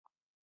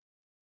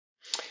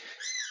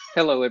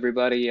Hello,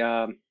 everybody.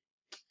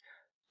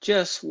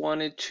 Just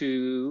wanted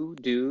to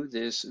do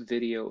this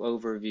video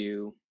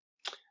overview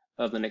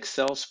of an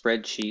Excel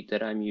spreadsheet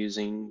that I'm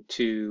using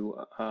to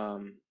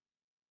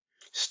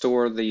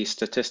store the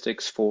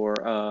statistics for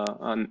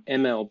an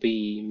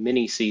MLB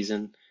mini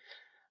season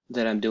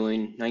that I'm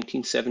doing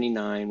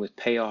 1979 with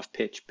Payoff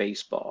Pitch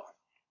baseball.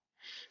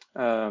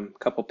 A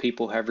couple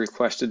people have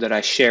requested that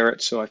I share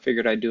it, so I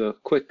figured I'd do a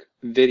quick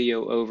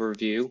video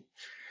overview.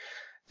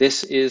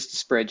 This is the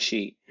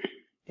spreadsheet,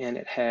 and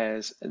it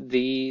has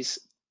these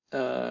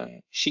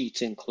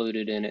sheets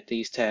included in it,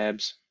 these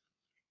tabs.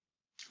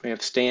 We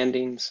have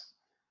standings,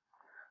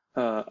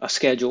 a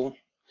schedule.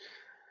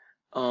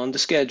 On the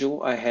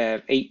schedule, I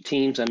have 8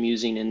 teams I'm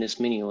using in this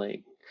mini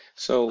league.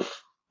 So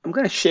I'm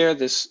going to share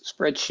this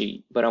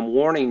spreadsheet, but I'm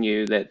warning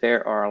you that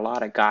there are a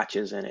lot of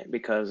gotchas in it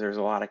because there's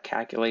a lot of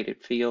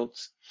calculated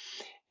fields.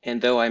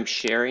 And though I'm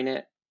sharing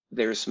it,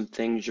 there's some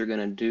things you're going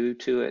to do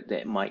to it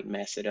that might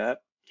mess it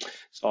up.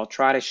 So I'll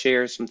try to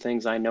share some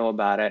things I know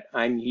about it.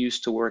 I'm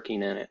used to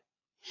working in it.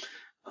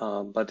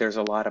 But there's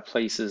a lot of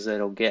places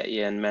that'll get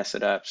you and mess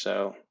it up.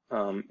 So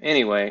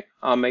anyway,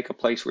 I'll make a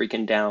place where you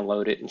can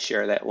download it and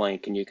share that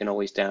link, and you can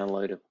always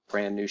download a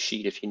brand new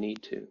sheet if you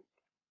need to.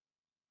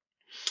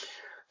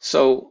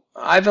 So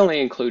I've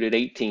only included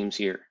 8 teams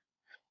here.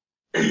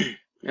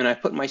 And I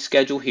put my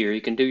schedule here.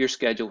 You can do your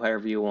schedule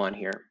however you want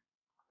here.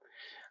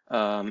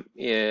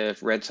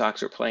 If Red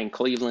Sox are playing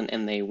Cleveland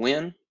and they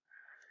win,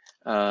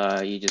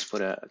 you just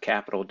put a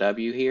capital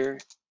W here,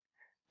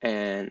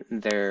 and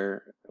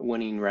their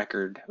winning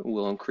record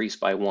will increase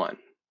by 1.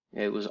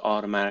 It was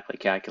automatically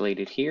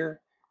calculated here,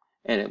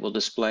 and it will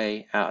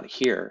display out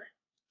here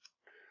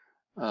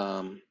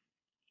on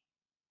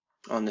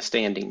the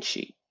standing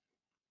sheet.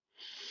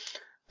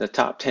 The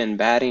top 10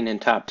 batting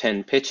and top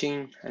 10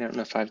 pitching, I don't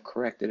know if I've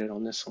corrected it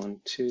on this one,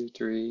 2,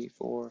 3,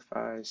 4,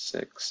 5,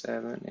 6,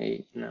 7,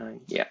 8,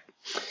 9, yeah,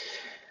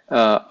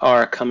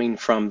 are coming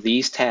from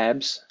these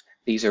tabs.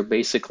 These are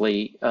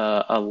basically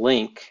a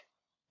link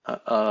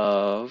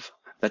of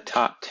the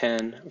top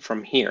 10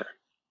 from here.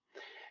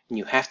 And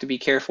you have to be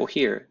careful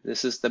here.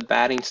 This is the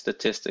batting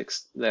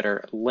statistics that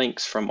are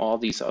links from all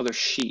these other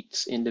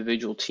sheets,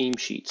 individual team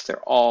sheets.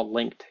 They're all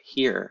linked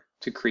here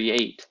to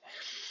create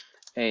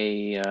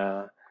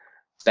a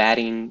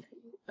batting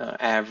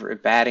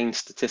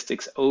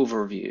statistics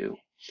overview.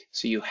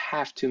 So you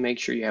have to make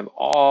sure you have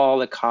all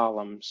the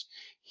columns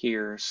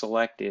here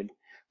selected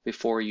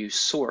before you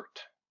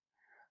sort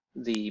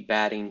the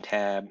batting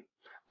tab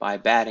by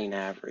batting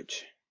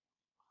average.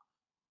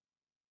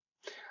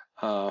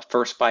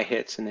 First by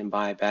hits and then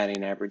by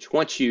batting average.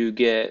 Once you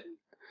get,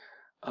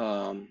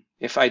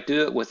 if I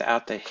do it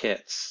without the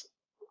hits,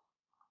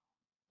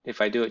 if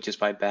I do it just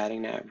by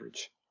batting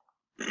average,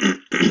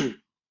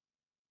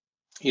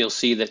 you'll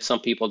see that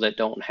some people that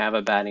don't have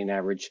a batting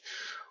average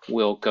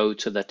will go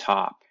to the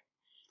top.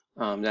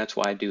 That's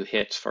why I do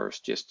hits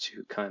first, just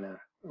to kind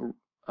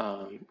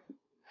of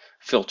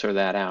filter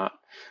that out.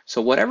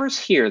 So whatever's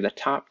here, the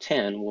top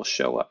 10 will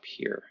show up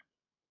here.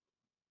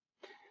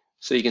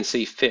 So you can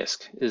see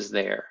Fisk is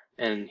there,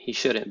 and he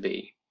shouldn't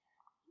be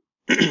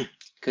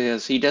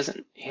because he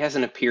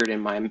hasn't appeared in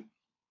my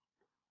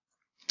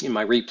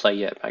replay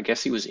yet. I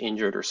guess he was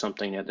injured or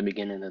something at the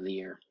beginning of the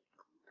year.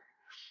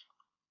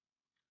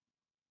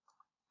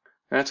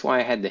 That's why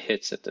I had the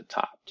hits at the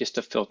top, just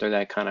to filter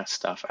that kind of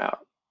stuff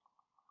out.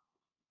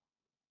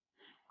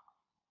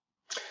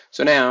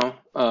 So now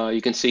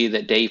you can see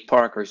that Dave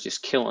Parker is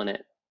just killing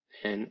it.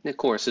 And of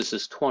course, this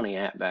is 20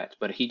 at-bats,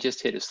 but he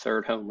just hit his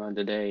 3rd home run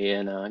today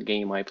in a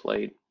game I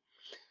played.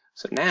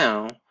 So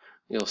now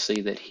you'll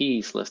see that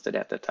he's listed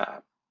at the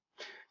top.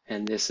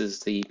 And this is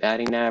the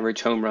batting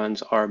average, home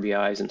runs,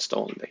 RBIs, and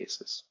stolen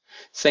bases.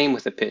 Same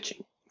with the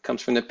pitching. It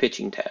comes from the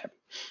pitching tab.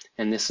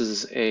 And this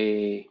is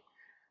a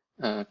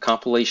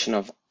compilation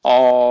of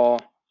all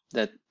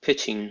the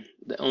pitching,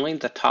 only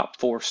the top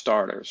 4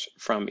 starters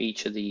from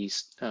each of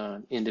these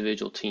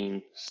individual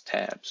teams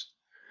tabs.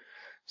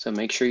 So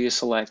make sure you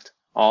select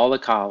all the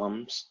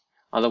columns,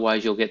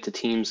 otherwise you'll get the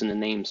teams and the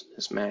names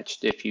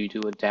mismatched if you do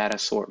a data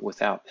sort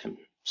without them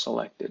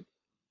selected.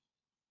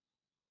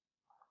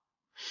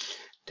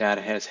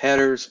 Data has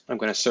headers. I'm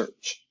going to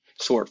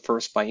sort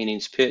first by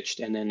innings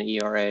pitched and then the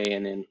ERA,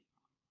 and then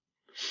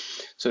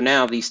so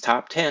now these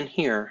top 10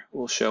 here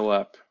will show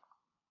up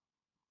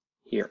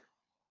here.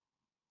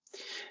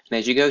 And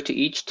as you go to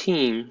each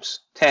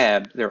team's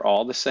tab, they're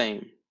all the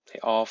same.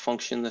 They all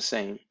function the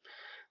same.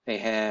 They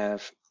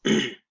have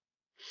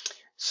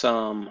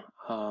some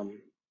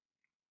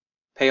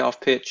payoff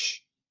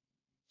pitch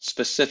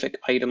specific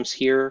items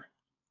here.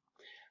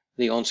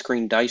 The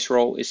on-screen dice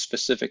roll is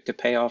specific to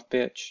payoff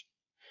pitch.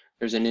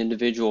 There's an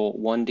individual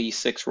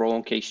 1d6 roll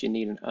in case you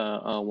need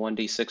a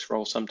 1d6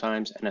 roll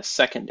sometimes, and a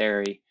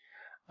secondary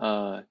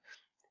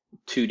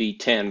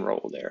 2d10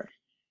 roll there.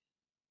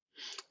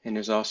 And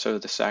there's also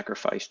the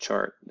sacrifice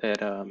chart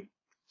that,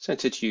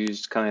 since it's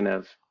used kind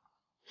of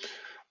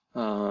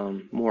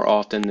more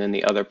often than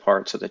the other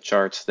parts of the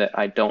charts that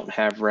I don't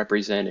have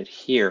represented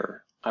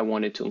here, I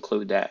wanted to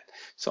include that.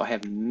 So I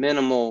have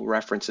minimal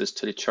references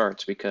to the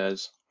charts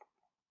because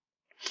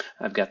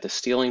I've got the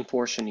stealing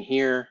portion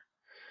here,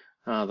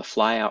 the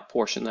fly out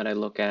portion that I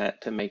look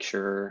at to make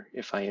sure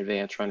if I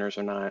advance runners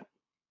or not.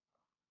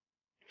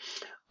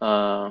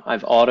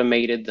 I've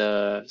automated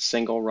the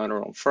single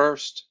runner on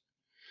first,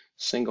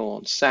 single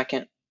on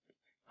second,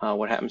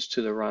 what happens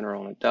to the runner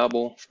on a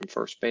double from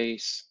first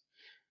base,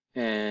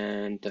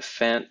 and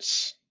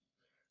defense.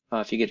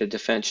 If you get a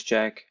defense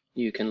check,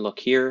 you can look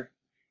here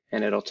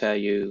and it'll tell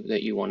you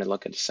that you want to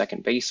look at the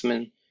second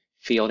baseman,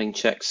 fielding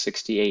check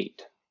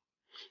 68.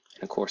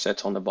 And of course,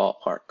 that's on the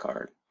ballpark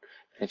card.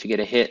 And if you get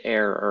a hit,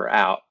 error, or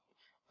out,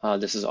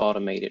 this is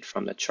automated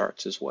from the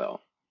charts as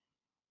well.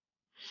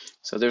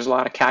 So there's a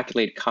lot of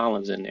calculated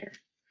columns in there.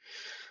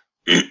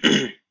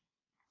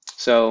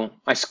 So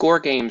I score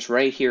games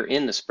right here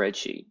in the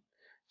spreadsheet.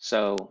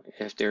 So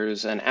if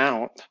there's an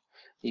out,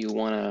 you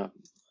want to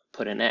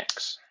put an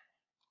X.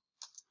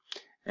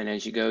 And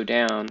as you go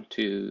down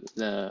to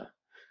the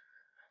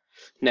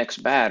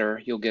next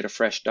batter, you'll get a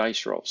fresh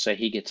dice roll. Say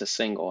he gets a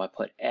single, I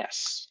put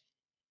S.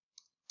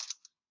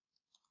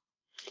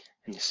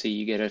 And you see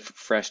you get a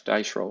fresh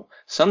dice roll.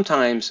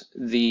 Sometimes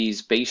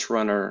these base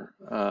runner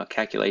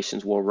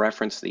calculations will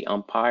reference the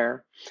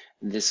umpire.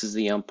 This is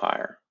the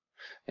umpire.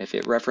 If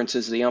it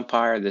references the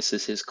umpire, this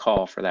is his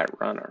call for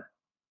that runner.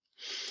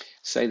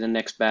 Say the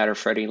next batter,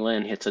 Freddie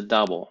Lynn, hits a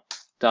double.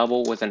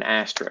 Double with an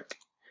asterisk.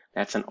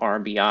 That's an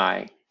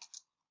RBI.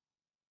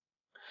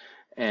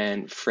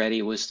 And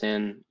Freddie was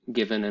then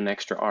given an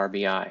extra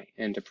RBI.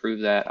 And to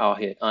prove that, I'll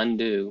hit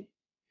undo.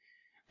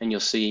 And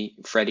you'll see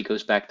Freddie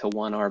goes back to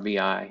 1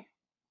 RBI.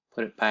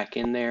 Put it back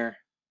in there.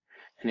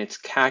 And it's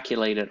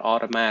calculated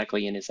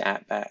automatically in his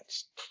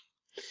at-bats.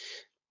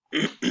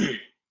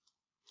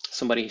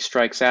 Somebody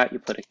strikes out, you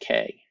put a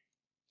K.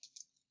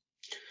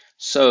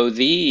 So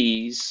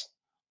these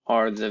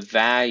are the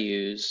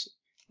values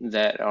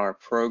that are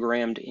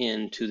programmed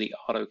into the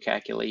auto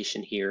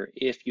calculation here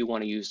if you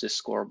want to use this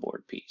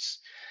scoreboard piece.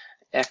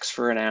 X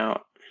for an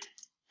out,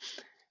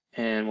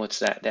 and what's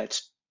that?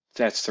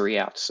 That's 3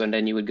 outs. So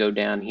then you would go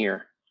down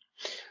here.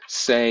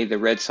 Say the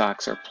Red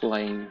Sox are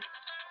playing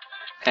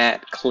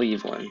at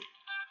Cleveland.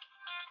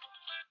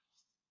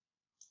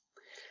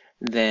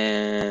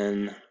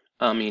 Then,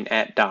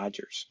 at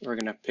Dodgers. We're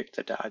going to pick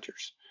the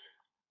Dodgers.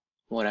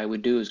 What I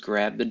would do is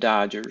grab the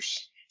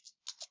Dodgers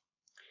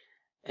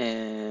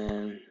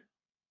and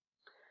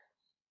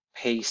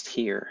paste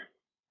here.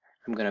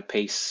 I'm going to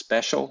paste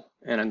special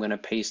and I'm going to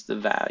paste the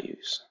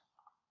values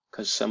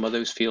because some of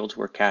those fields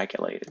were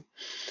calculated.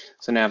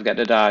 So now I've got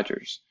the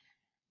Dodgers.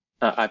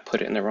 I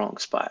put it in the wrong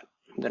spot.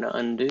 I'm going to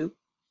undo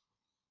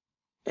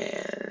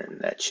and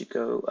that should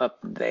go up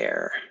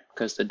there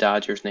because the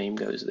Dodgers name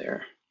goes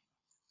there.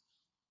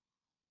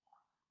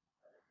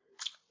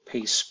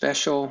 Paste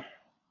special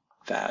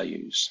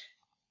values.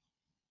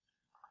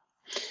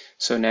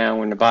 So now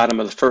we're in the bottom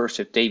of the first.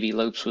 If Davey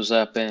Lopes was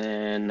up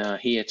and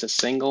he hits a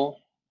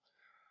single,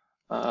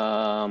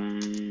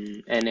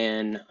 and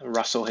then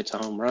Russell hits a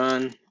home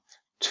run,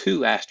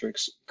 2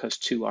 asterisks because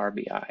 2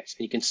 RBIs. And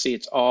you can see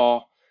it's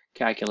all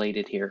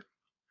calculated here.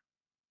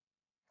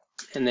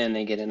 And then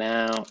they get an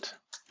out,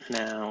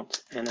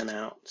 and an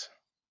out.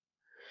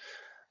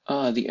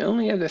 The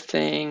only other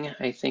thing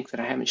I think that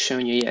I haven't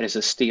shown you yet is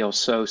a steal.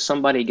 So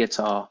somebody gets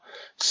a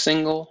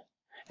single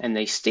and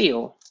they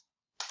steal,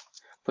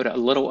 put a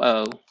little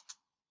O.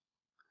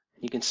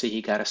 You can see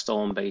he got a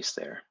stolen base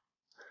there.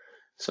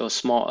 So a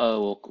small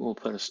O will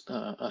put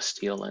a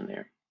steal in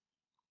there.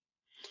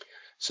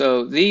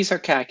 So these are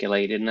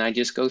calculated, and I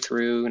just go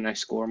through and I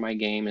score my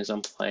game as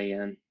I'm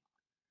playing.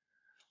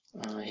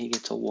 He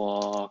gets a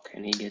walk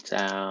and he gets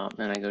out.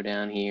 Then I go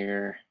down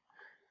here.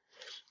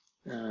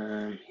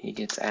 He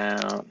gets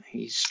out.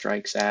 He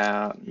strikes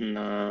out.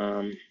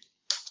 And,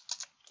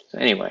 so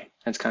anyway,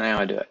 that's kind of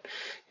how I do it.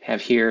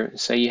 Have here,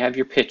 say you have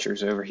your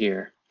pitchers over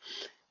here.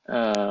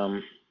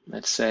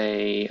 Let's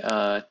say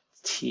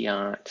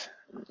Tiant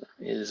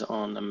is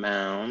on the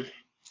mound.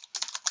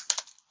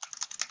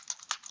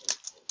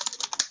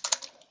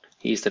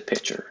 He's the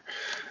pitcher.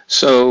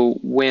 So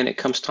when it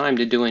comes time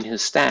to doing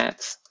his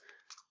stats,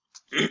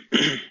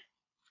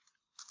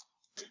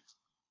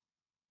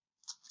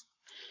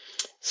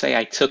 say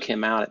I took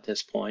him out at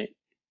this point.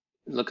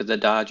 Look at the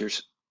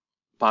Dodgers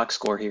box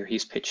score here.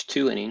 He's pitched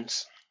 2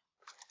 innings.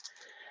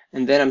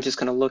 And then I'm just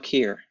going to look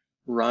here.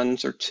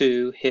 Runs are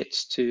 2,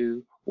 hits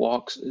 2,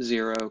 walks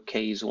 0,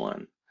 Ks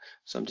 1.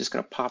 So I'm just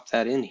going to pop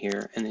that in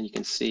here, and then you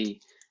can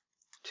see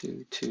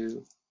 2,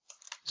 2,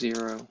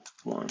 0,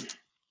 1.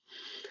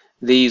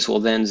 These will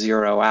then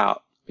zero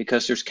out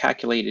because there's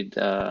calculated,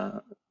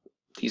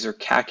 these are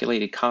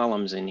calculated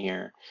columns in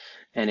here,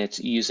 and it's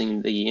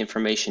using the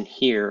information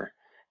here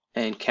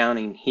and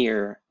counting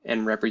here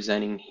and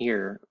representing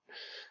here.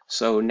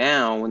 So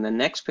now when the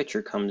next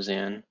pitcher comes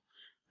in,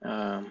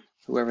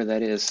 whoever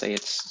that is, say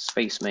it's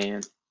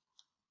Spaceman,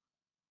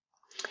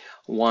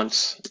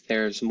 once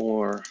there's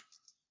more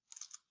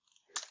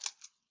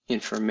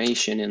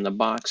information in the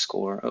box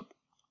score,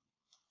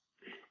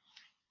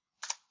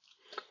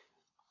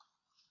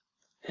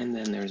 and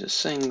then there's a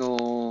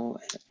single,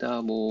 and a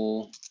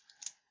double,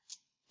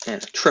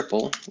 and a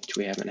triple, which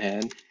we haven't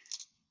had,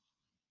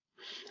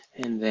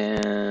 and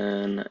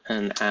then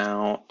an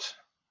out,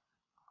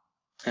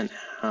 an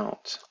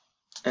out,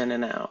 and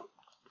an out.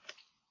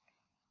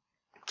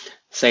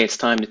 Say it's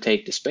time to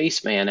take the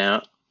spaceman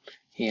out.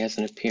 He has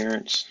an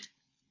appearance.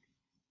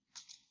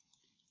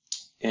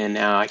 And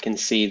now I can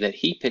see that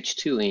he pitched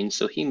 2 innings,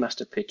 so he must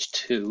have pitched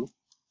 2.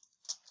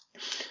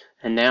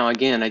 And now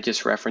again, I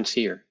just reference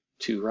here,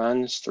 2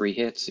 runs, 3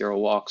 hits, 0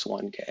 walks,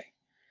 1 K.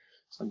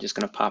 So I'm just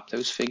going to pop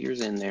those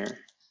figures in there.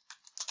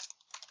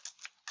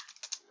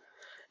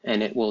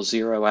 And it will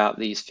zero out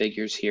these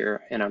figures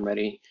here, and I'm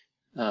ready.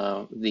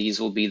 These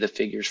will be the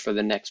figures for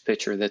the next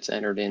pitcher that's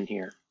entered in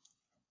here.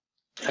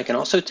 I can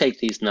also take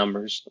these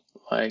numbers,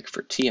 like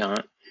for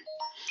Tiant.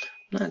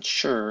 Not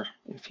sure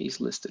if he's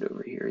listed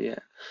over here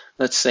yet.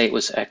 Let's say it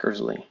was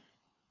Eckersley.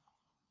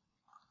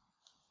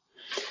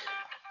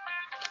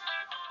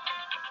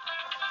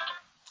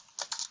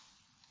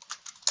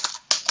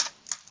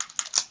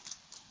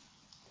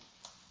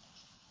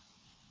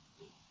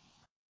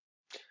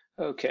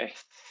 Okay,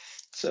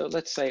 so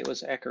let's say it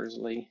was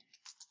Eckersley.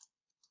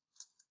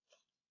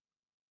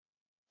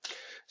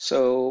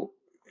 So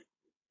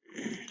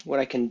what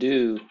I can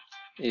do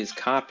is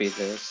copy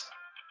this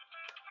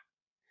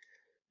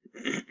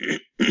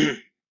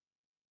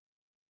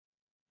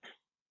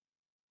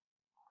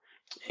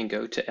and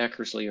go to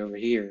Eckersley over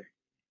here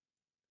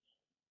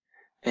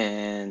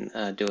and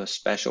do a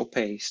special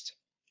paste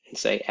and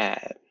say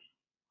add.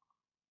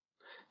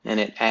 And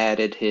it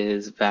added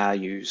his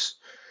values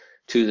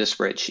to the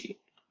spreadsheet.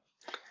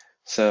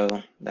 So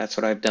that's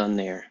what I've done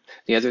there.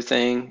 The other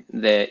thing,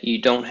 that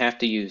you don't have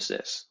to use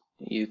this.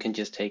 You can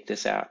just take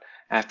this out.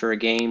 After a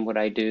game, what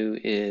I do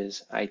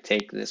is I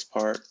take this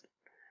part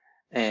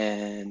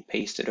and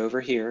paste it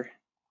over here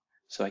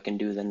so I can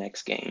do the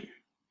next game.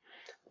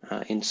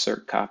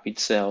 Insert copied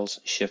cells,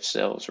 shift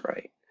cells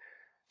right.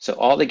 So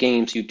all the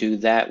games you do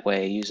that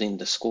way using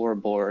the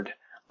scoreboard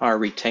are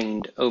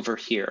retained over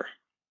here.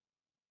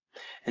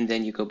 And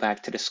then you go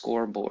back to the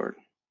scoreboard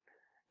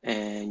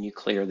and you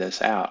clear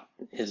this out,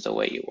 is the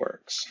way it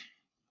works.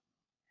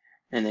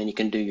 And then you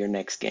can do your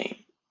next game.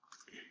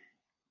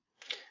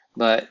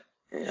 But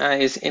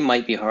it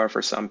might be hard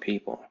for some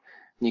people.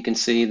 You can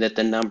see that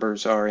the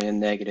numbers are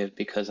in negative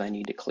because I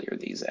need to clear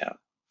these out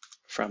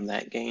from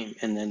that game,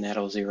 and then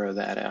that'll zero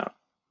that out.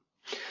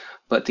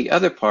 But the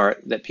other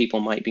part that people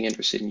might be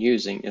interested in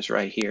using is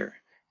right here.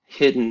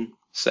 Hidden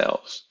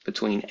cells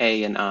between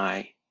A and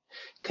I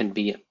can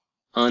be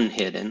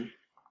unhidden,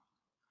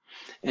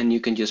 and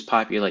you can just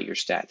populate your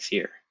stats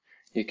here.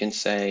 You can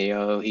say,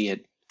 oh, he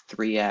had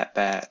 3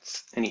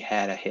 at-bats and he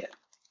had a hit.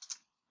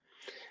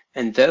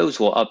 And those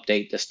will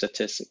update the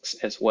statistics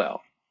as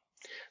well.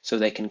 So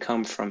they can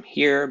come from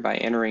here by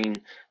entering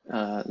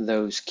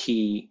those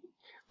key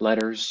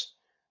letters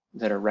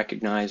that are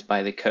recognized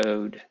by the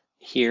code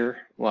here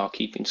while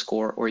keeping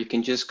score, or you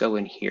can just go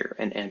in here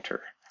and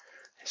enter.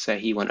 Say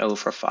he went 0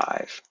 for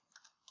 5.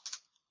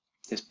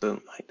 Just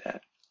boom, like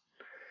that.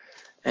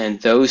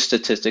 And those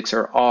statistics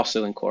are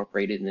also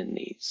incorporated in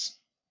these.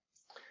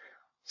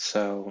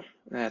 So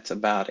that's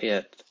about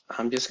it.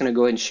 I'm just going to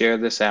go ahead and share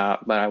this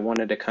out, but I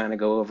wanted to kind of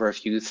go over a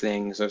few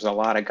things. There's a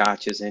lot of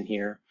gotchas in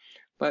here,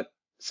 but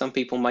some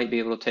people might be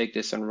able to take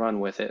this and run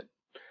with it.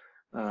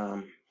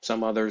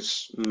 Some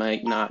others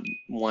might not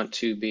want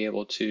to be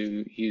able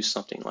to use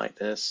something like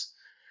this.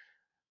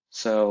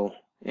 So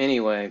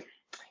anyway,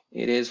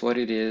 it is what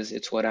it is.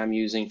 It's what I'm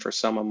using for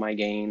some of my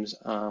games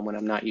when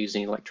I'm not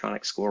using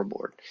electronic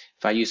scoreboard.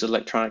 If I use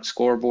electronic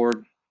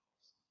scoreboard,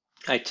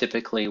 I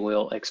typically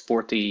will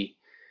export the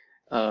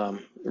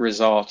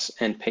results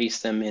and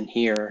paste them in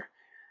here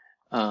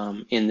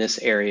in this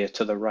area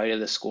to the right of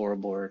the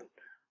scoreboard.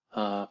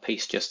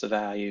 Paste just the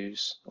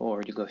values,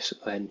 or you go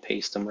ahead and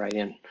paste them right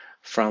in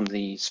from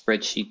the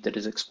spreadsheet that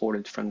is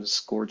exported from the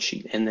scored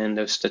sheet, and then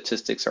those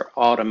statistics are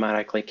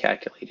automatically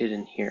calculated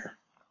in here.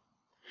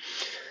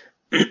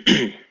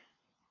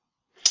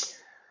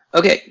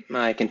 Okay,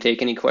 I can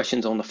take any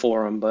questions on the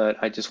forum, but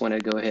I just want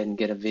to go ahead and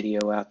get a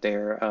video out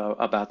there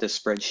about this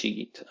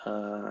spreadsheet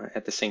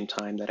at the same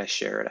time that I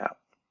share it out.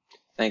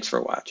 Thanks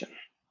for watching.